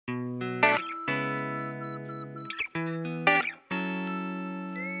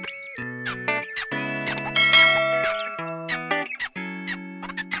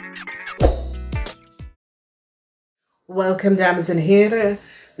Welcome, dames en heren.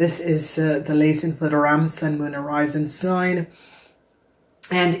 This is the Lezing for the Ram, Sun, Moon, and Rising Sign.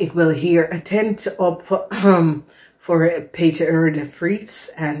 En ik wil hier attent op voor Peter de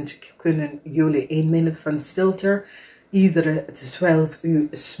Vries. En kunnen jullie 1 minuut van stilte. Iedere 12 uur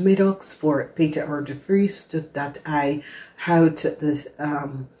 's middags voor Peter de Vries. Dat hij houdt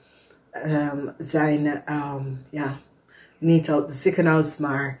zijn, niet uit de ziekenhuis,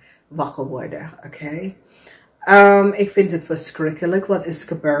 maar wakker worden. Oké. Ik vind het verschrikkelijk wat is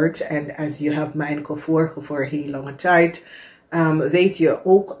gebeurd. En als je hebt mij gevolgd voor heel lange tijd, weet je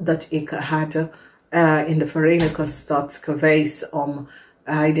ook dat ik had in de Verenigde Staten geweest om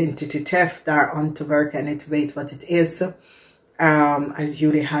identity theft daar aan te werken en ik weet wat het is. Als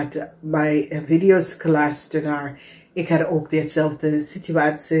jullie hadden mijn video's geluisterd naar, ik had ook dezelfde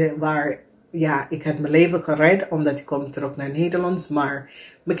situatie waar, ja, ik had mijn leven gered omdat ik kom terug naar Nederland, maar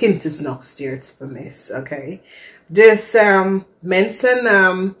mijn kind is nog steeds vermist, oké. Dus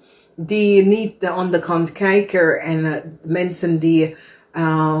mensen die niet aan de kant kijken en mensen die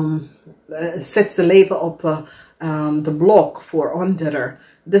zetten zijn leven op de blok voor anderen.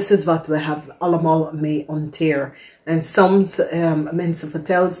 Dit is wat we hebben allemaal mee hanteer. En soms mensen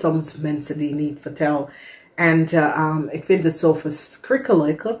vertellen, soms mensen die niet vertellen. En ik vind het zo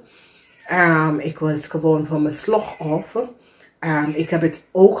verschrikkelijk. Ik was gewoon van mijn slag af. Ik heb het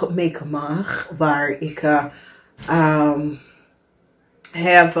ook meegemaakt waar ik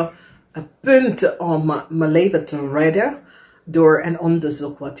heb een punt om mijn leven te redden door een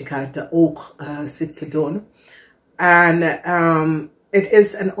onderzoek wat ik had ook zitten doen. En het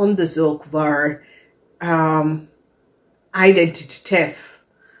is een onderzoek waar identity theft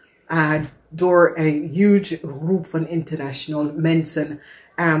door een huge groep van internationale mensen,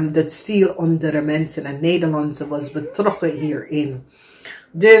 dat stiel andere mensen en Nederlandse was betrokken hierin.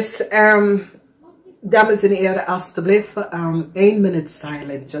 Dus dames en heren, alsjeblieft 1 minuut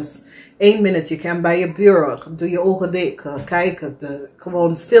silent, just 1 minuut. Je kan bij je bureau, doe je ogen dicht, kijken,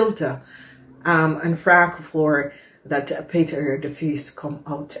 gewoon stilte. En vragen voor dat Peter de Vries komt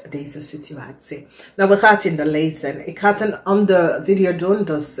uit deze situatie. Nou, we gaan in de lezen. Ik ga een andere video doen,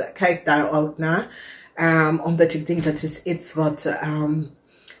 dus kijk daar ook naar. Omdat ik denk dat is iets wat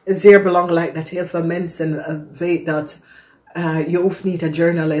zeer belangrijk dat heel veel mensen weten dat je hoeft niet een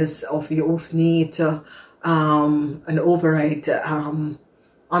journalist of je hoeft niet een overheid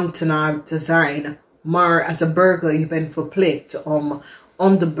ambtenaar te zijn. Maar als een burger, je bent verplicht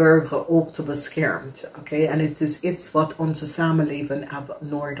om de burger ook te beschermen. Oké, en het is iets wat onze samenleving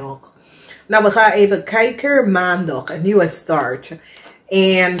heeft nodig. Nou, we gaan even kijken. Maandag, een nieuwe start.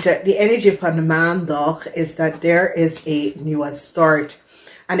 En de energie van de maandag is dat er is een nieuwe start.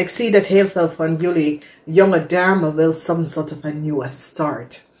 En ik zie dat heel veel van jullie jonge dame wil some sort of a nieuwe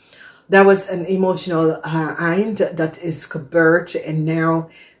start. Dat was een emotional eind dat is gebeurd. En nu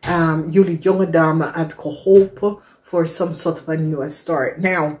jullie jonge dame had geholpen voor some sort of a nieuwe start.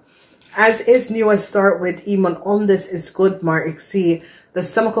 Now, as is nieuwe start with iemand anders is goed, maar ik zie dat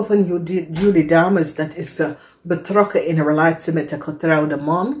sommige van jullie dames dat is betrokken in een relatie met een getrouwde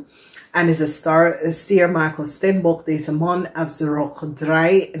man. En is een stiermaker Stenbok. Deze man heeft ze ook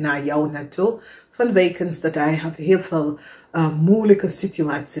gedraaid naar jou naartoe. Vanwege dat hij heeft heel veel moeilijke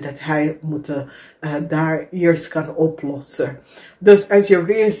situaties dat hij moet daar eerst kan oplossen. Dus als je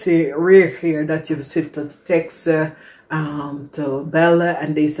reageert dat je zit te teksten, te bellen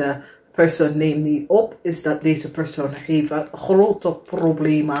en deze persoon neemt niet op, is dat deze persoon heeft grote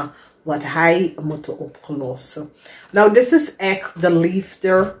problemen wat hij moet oplossen. Nou, dit is echt de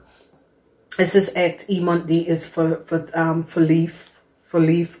liefde. Het is echt iemand die is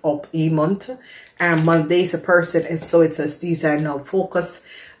verliefd op iemand. Maar deze persoon is zoiets als die zijn nou focus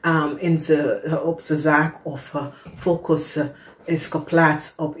op zijn zaak of focus is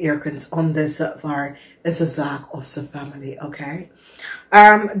geplaatst op ergens anders waar is een zaak of zijn familie, oké?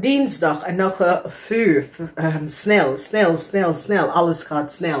 Dinsdag en nog 5, snel, alles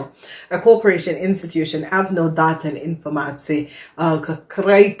gaat snel. A corporation institution heeft no data en informatie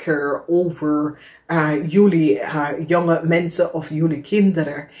gekregen over jullie jonge mensen of jullie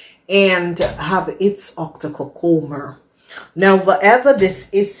kinderen en hebben iets achtergekomen. Nou, whatever this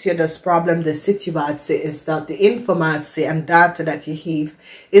issue, this problem, the situatie is dat de informatie en data dat je heeft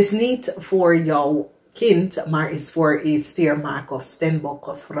is niet voor jouw kind, maar is voor een stiermaker of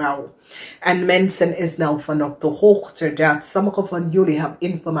stenbokke vrouw. En mensen is nou van op de hoogte dat sommige van jullie hebben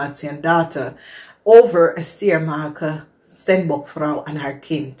informatie en data over een stiermaker, stenbokvrouw en haar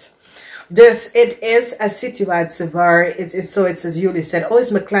kind. Dus het is een situatie waar het is zoiets als jullie zeggen, oh, is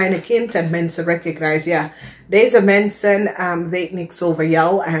mijn kleine kind en mensen recognize, ja, deze mensen weten niks over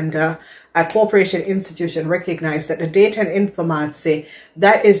jou en a corporation institution recognize that de data en informatie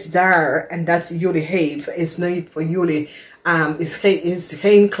dat is daar en dat jullie heeft is niet voor jullie. Is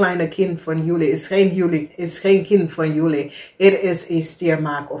geen kleine kind van jullie, is geen kind van jullie. Het is een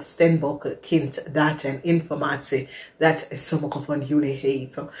stiermaak of steenbok kind, data en informatie dat sommige van jullie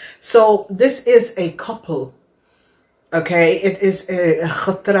heeft. So this is a couple, okay? It is a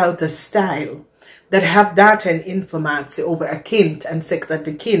getrouwde stijl. Dat heeft data en informatie over een kind en zegt dat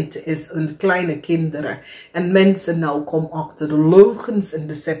de kind is een kleine kinderen. En mensen nou komen achter de leugens en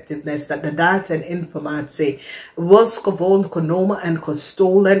deceptiveness dat de data en informatie was gewoon genomen en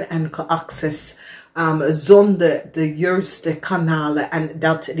gestolen en geaccess zonder de juiste kanalen. En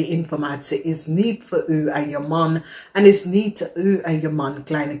dat de informatie is niet voor u en je man en is niet u en je man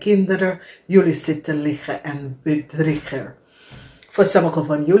kleine kinderen. Jullie zitten liggen en bedriegen. Voor sommigen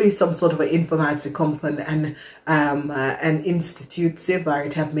van jullie, some sort of informatie komt van een instituut waar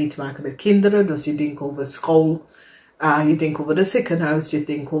het heeft mee te maken met kinderen. Dus je denkt over school, je denkt over de ziekenhuis, je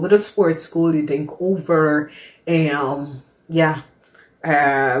denkt over de sportschool, je denkt over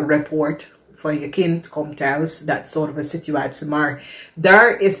rapport van je kind komt thuis, dat soort van situatie. Maar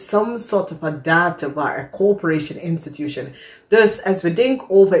daar is some sort of a data waar een corporation institution. Dus als we denken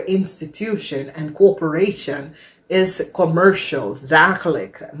over institution en corporation, is commercial,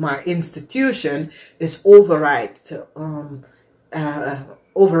 zakelijk, maar institution is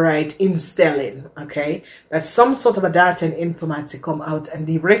overheid instelling, okay? Dat some sort of data en informatie komt uit en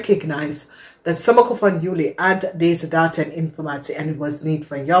die recognize dat sommige van jullie had deze data en informatie en het was niet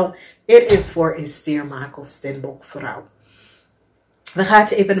van jou. Het is voor een stiermaak of steenbok vrouw. We gaan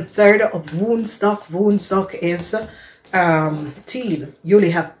even verder op woensdag. Woensdag is 10.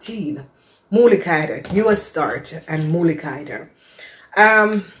 Jullie hebben 10. Moeilijkheden, nieuwe start en moeilijkheden.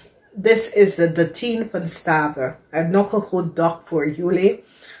 Dit is de 10 van staven. En nog een goed dag voor jullie.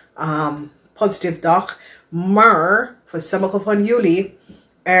 Positief dag. Maar voor sommigen van jullie,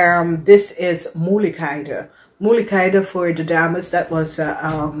 dit is moeilijkheden. Moeilijkheden voor de dames. Dat was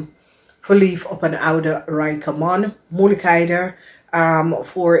verliefd op een oude rijke man. Moeilijkheden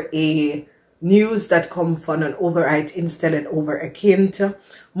voor een nieuws dat komt van een overheid instelling over een kind.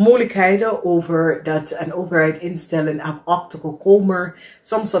 Moeilijkheden over dat een overheid instelling af te komen.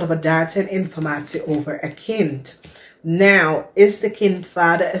 Some sort of data en informatie over een kind. Nou, is de kind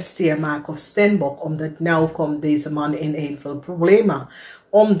vader een stiermaak of steenbok? Omdat nou komt deze man in heel veel problemen.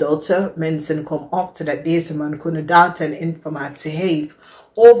 Omdat mensen komen achter dat deze man kunnen data en informatie heeft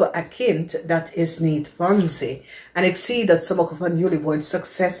over een kind, dat is niet van ze. En ik zie dat sommige van jullie worden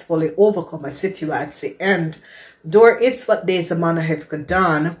succesvol overkomen situatie. En door iets wat deze man heeft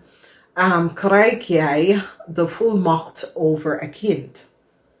gedaan, krijg jij de volmacht over een kind.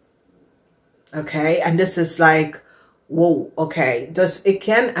 Oké, en dit is like, wow, oké. Dus ik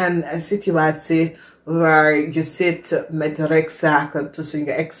ken een situatie waar je zit met rechtszaken tussen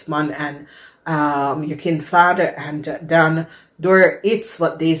je ex-man en je kindvader. En dan door iets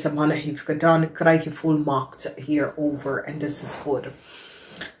wat deze man heeft gedaan, krijg je volmacht hierover. En dat is goed.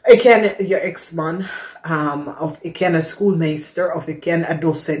 Ik ken je ex-man, of ik ken een schoolmeester, of ik ken een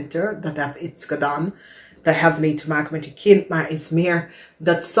docenter, dat heeft iets gedaan. Dat heeft mee te maken met je kind, maar het is meer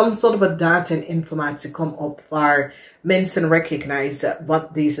dat some sort of data en informatie komt op waar mensen recognize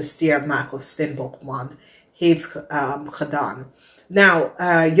wat deze stiermaak of steenbokman heeft gedaan. Nou,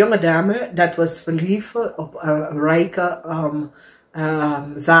 jonge dame, dat was verliefd op een rijke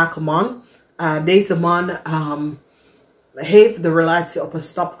zakenman. Deze man heeft de relatie op een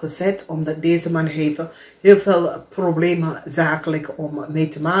stap gezet, omdat deze man heeft heel veel problemen zakelijk om mee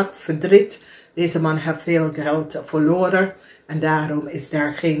te maken, verdriet. Deze man heeft veel geld verloren en daarom is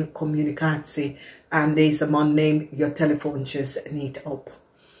daar geen communicatie. En deze man neemt je telefoontjes niet op.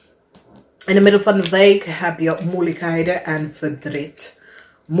 In het midden van de week heb je moeilijkheden en verdriet.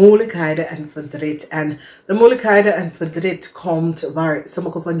 Moeilijkheden en verdriet. En de moeilijkheden en verdriet komt waar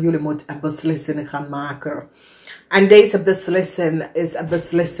sommige van jullie moeten beslissingen gaan maken. En deze beslissing is een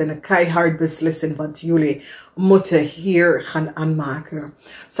beslissing, een keihard beslissing wat jullie moeten hier gaan aanmaken.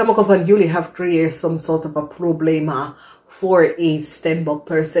 Sommige van jullie have created some sort of a problema voor een steenbok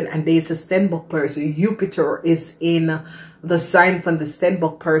person. En deze steenbok person, Jupiter is in the sign van de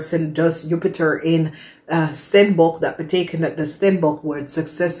steenbok person. Dus Jupiter in steenbok, dat betekent dat de steenbok wordt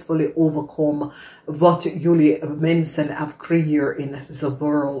succesvol overkomen wat jullie mensen have creëerd in the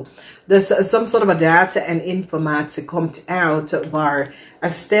world. Dus some sort of data en informatie komt uit waar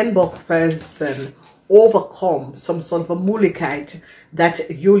een steenbok person overkomt, some sort of moeilijkheid dat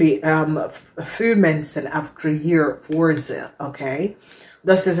jullie veel mensen have creëerd voor ze, oké?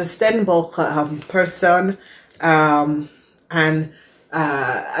 Dus is een steenbok person en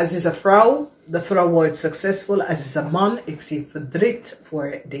Als is een vrouw, de vrouw wordt succesvol. Als is een man, ik zie verdriet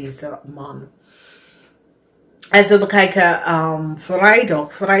voor deze man. Als we bekijken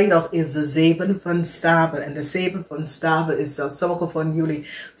vrijdag. Vrijdag is de 7 van staven. En de 7 van staven is dat sommige van jullie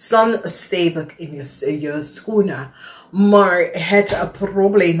staan stevig in je schoenen. Maar het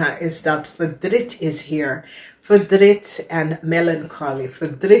probleem is dat verdriet is hier. Verdriet en melancholie.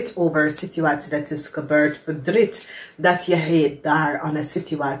 Verdriet over een situatie dat is gebeurd. Verdriet dat je daar aan een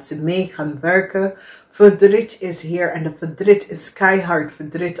situatie mee gaan werken. Verdriet is hier en de verdriet is keihard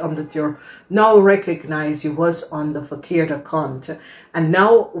verdriet omdat je now recognize je was aan de verkeerde kant. En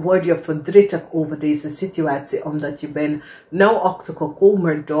nou word je verdrietig over deze situatie omdat je bent nou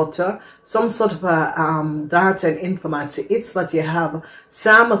achtergekomen dat soms soort van data en informatie, iets wat je hebt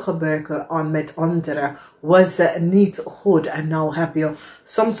samengewerkt aan met anderen was niet goed. En nou heb je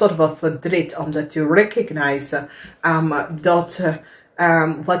soms soort van verdriet omdat je recognize dat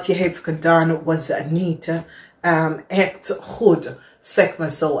wat je heeft gedaan was niet echt goed, zeg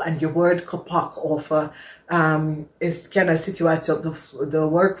maar zo. En je wordt gepakt of is een situatie op de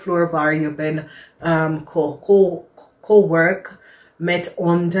werkvloer waar je bent co-work met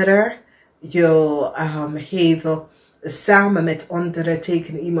anderen. Je heeft samen met anderen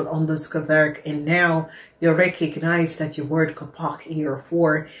tegen iemand anders gewerkt en nu je recognize dat je wordt gepakt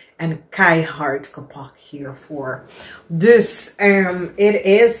hiervoor en keihard gepakt hiervoor. Dus het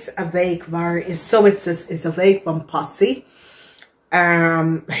is een week waar is zoiets is een week van passie.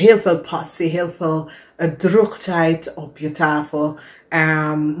 Heel veel passie, heel veel drukheid op je tafel.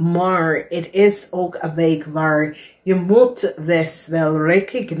 Maar het is ook een week waar je moet wel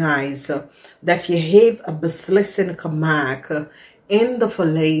recognize dat je heeft een beslissing gemaakt in de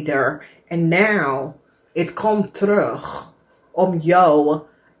verleden. En nu het komt terug om jou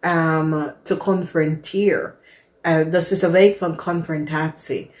te confronteren. Dus is een week van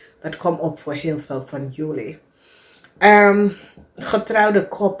confrontatie. Dat komt op voor heel veel van jullie. Getrouwde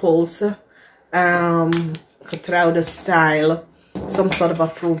koppels, getrouwde stijl, soms soort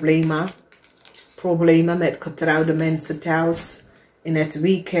van problemen met getrouwde mensen thuis in het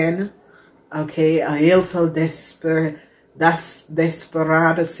weekend. Oké, heel veel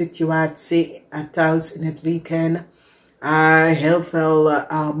desperate situatie thuis in het weekend. Heel veel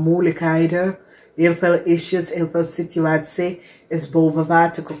moeilijkheden, heel veel issues, heel veel situatie is boven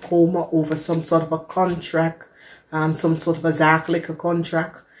water gekomen over some soort van contract. Some soort van zakelijke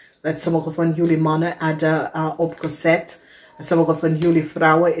contract dat sommige van jullie mannen hadden opgezet. Sommige van jullie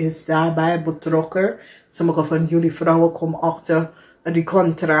vrouwen is daarbij betrokken. Sommige van jullie vrouwen komen achter die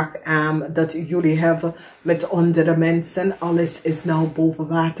contract dat jullie hebben met andere mensen. Alles is nou boven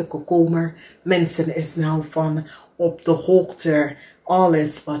water gekomen. Mensen is nou van op de hoogte.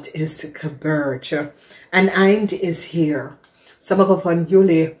 Alles wat is gebeurd. Een eind is hier. Sommige van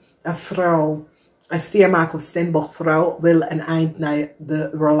jullie, een vrouw, een stiermaker of stenbochvrouw wil een eind naar de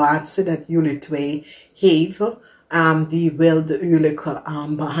relatie dat jullie twee hebben. Die wil de huwelijk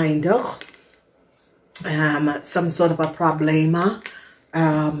beëindigen. Some sort of problemen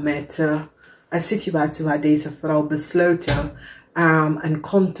met een situatie waar deze vrouw besloten een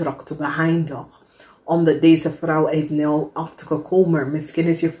contract te beëindigen. Omdat deze vrouw heeft nu achtergekomen. Misschien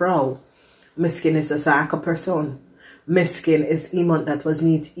is je vrouw. Misschien is een zakenpersoon. Misschien is iemand dat was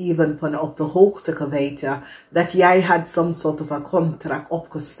niet even van op de hoogte geweten. Dat jij had some soort van contract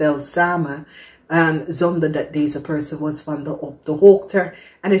opgesteld samen. En zonder dat deze persoon was van op de hoogte.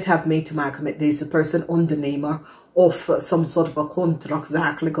 En het heeft mee te maken met deze persoon ondernemer. Of some soort van contract,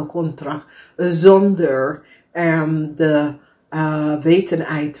 zakelijke contract. Zonder de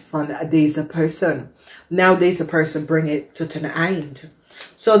wetenheid van deze persoon. Nou, deze persoon brengt het tot een eind.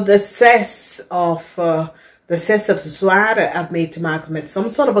 So the zes of zware heeft mee te maken met some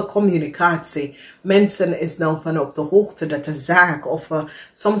sort of communicatie. Mensen is nou van op de hoogte dat de zaak of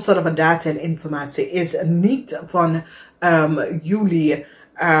some sort of data en informatie is niet van jullie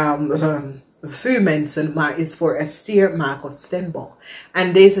vuurmensen, maar is voor een stiermaker of stenboch.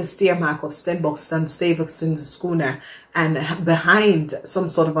 En deze stiermaker of stenboch staan stevig in de schoenen en behind some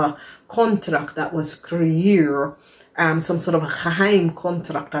sort of contract that was creëerd. Some sort of geheim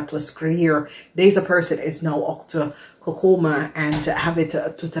contract that was creëerd. Deze persoon is nou achter gekomen en heeft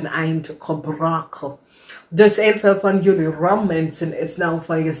het tot een eind gebracht. Dus heel veel van jullie rammensen is nou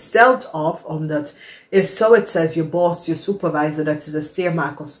van je stelt af, omdat is zoiets als je boss, je supervisor, dat is een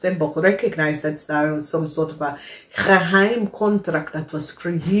stiermaker of stenboch, recognize that there was some sort of a geheim contract that was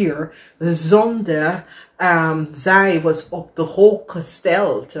creëerd zonder zij was op de hoogte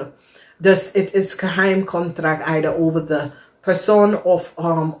gesteld. Dus het is geheim contract either over de persoon of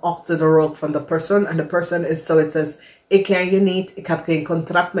achter de rug van de persoon. En de persoon is zo, het says, ik ken je niet, ik heb geen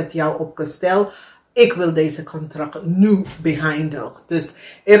contract met jou opgesteld. Ik wil deze contract nu beëindigen. Dus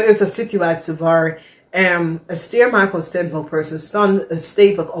er is een situatie waar een steermaker of standby person stond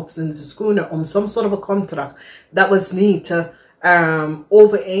stevig op zijn schoenen om some sort of a contract dat was niet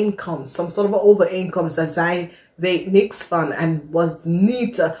overeenkomst. Some sort of a overeenkomst dat zij weet niks van en was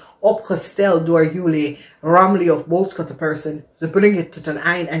niet opgesteld door jullie Ramley of Boogschutter person. Ze brengen het tot een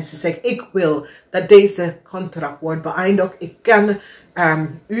eind en ze zegt, ik wil dat deze contract wordt beëindigd. Ik ken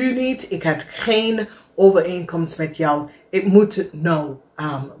u niet, ik heb geen overeenkomst met jou. Het moet nou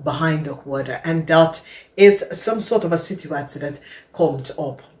beëindigd worden. En dat is some sort of a situatie dat komt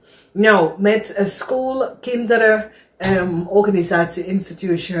op. Nou, met school, kinderen, organisatie,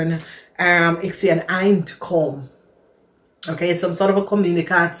 institution, ik zie een eind komen. Oké, some sort of a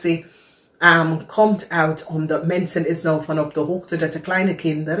communicatie komt uit omdat mensen is nou van op de hoogte dat de kleine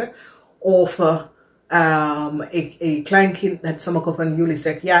kinderen of een klein kind, dat sommige van jullie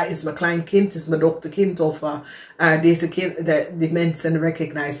zeggen, ja, is mijn klein kind, is mijn dochterkind of deze kind, die mensen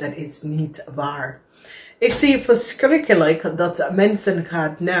recognize dat it's niet waar. Ik zie verschrikkelijk dat mensen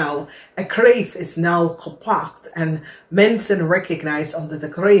gaat nou, een kreef is nou gepakt en mensen recognize omdat de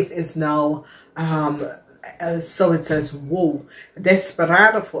kreef is nou, so it says, wow,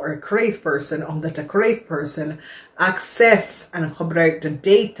 desperado voor een crave person, omdat de crave person access en gebruikt de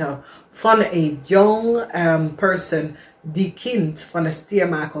data van een young person, die kind van een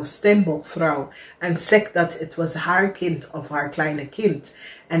steermaker of stembokvrouw, en zegt dat het was haar kind of haar kleine kind.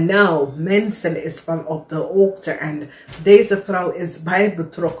 En nou, mensen is van op de hoogte en deze vrouw is bij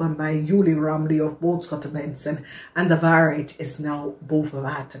betrokken bij jullie Ramley of Boogschutter mensen en de waarheid is nou boven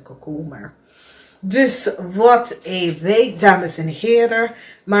water gekomen. Dus wat een week, dames en heren.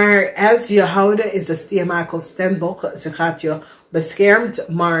 Maar als je houden is een steermaker of stembok. Ze gaat je beschermd.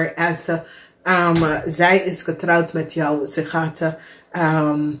 Maar als zij is getrouwd met jou. Ze gaat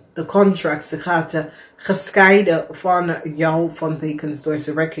de contract. Ze gaat gescheiden van jou. Van tekens door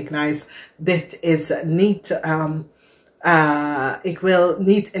ze recognize. Dit is niet... ik wil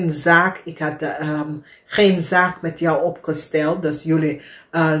niet een zaak, ik had geen zaak met jou opgesteld, dus jullie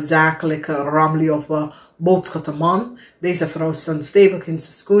zakelijke Ramley of boodschapperman. Deze vrouw stond stevig in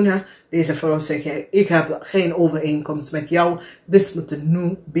zijn schoenen. Deze vrouw zegt, ik heb geen overeenkomst met jou, dit moet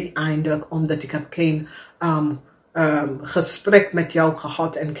nu beëindigen, omdat ik heb geen gesprek met jou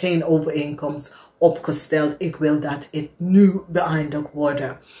gehad en geen overeenkomst opgesteld. Ik wil dat het nu beëindigd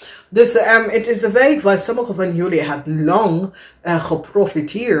worden. Dus het is een week waar sommige van jullie had lang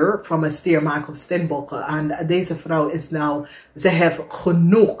geprofiteerd van een steermaker of stembok. En deze vrouw is nou, ze heeft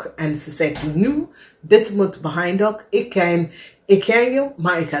genoeg. En ze zegt nu, dit moet beëindigd. Ik ken je,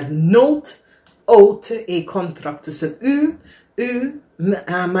 maar ik heb nooit ooit een contract tussen u,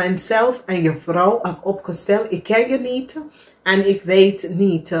 mijzelf en je vrouw heb opgesteld. Ik ken je niet en ik weet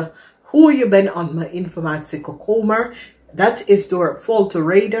niet hoe je bent aan mijn informatie gekomen. Dat is door faulty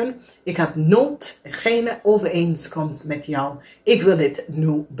reden. Ik heb nooit geen overeenkomst met jou. Ik wil het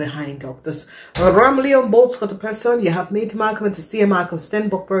nu beëindigen. Dus Ramley of Boogschutter persoon, je hebt mee te maken met de steermaker of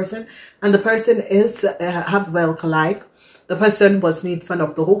stembok person. En de persoon is, heeft wel gelijk. De persoon was niet van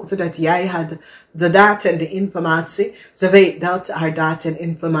op de hoogte dat jij had de data en de informatie. Ze weet dat haar data en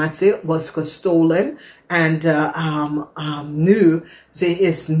informatie was gestolen. En nu, ze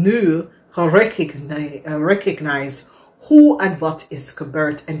is nu gerecognized hoe en wat is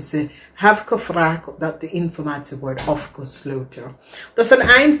gebeurd. En ze heeft gevraagd dat de informatie wordt afgesloten. Dat is een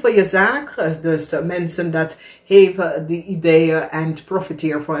eind van je zaak. Dus mensen dat hebben die ideeën en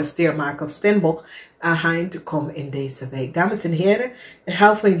profiteren van een steermaker of stembok. Eind komen in deze week. Dames en heren, ik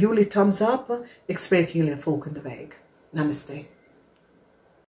hou van jullie thumbs up. Ik spreek jullie volgende week. Namaste.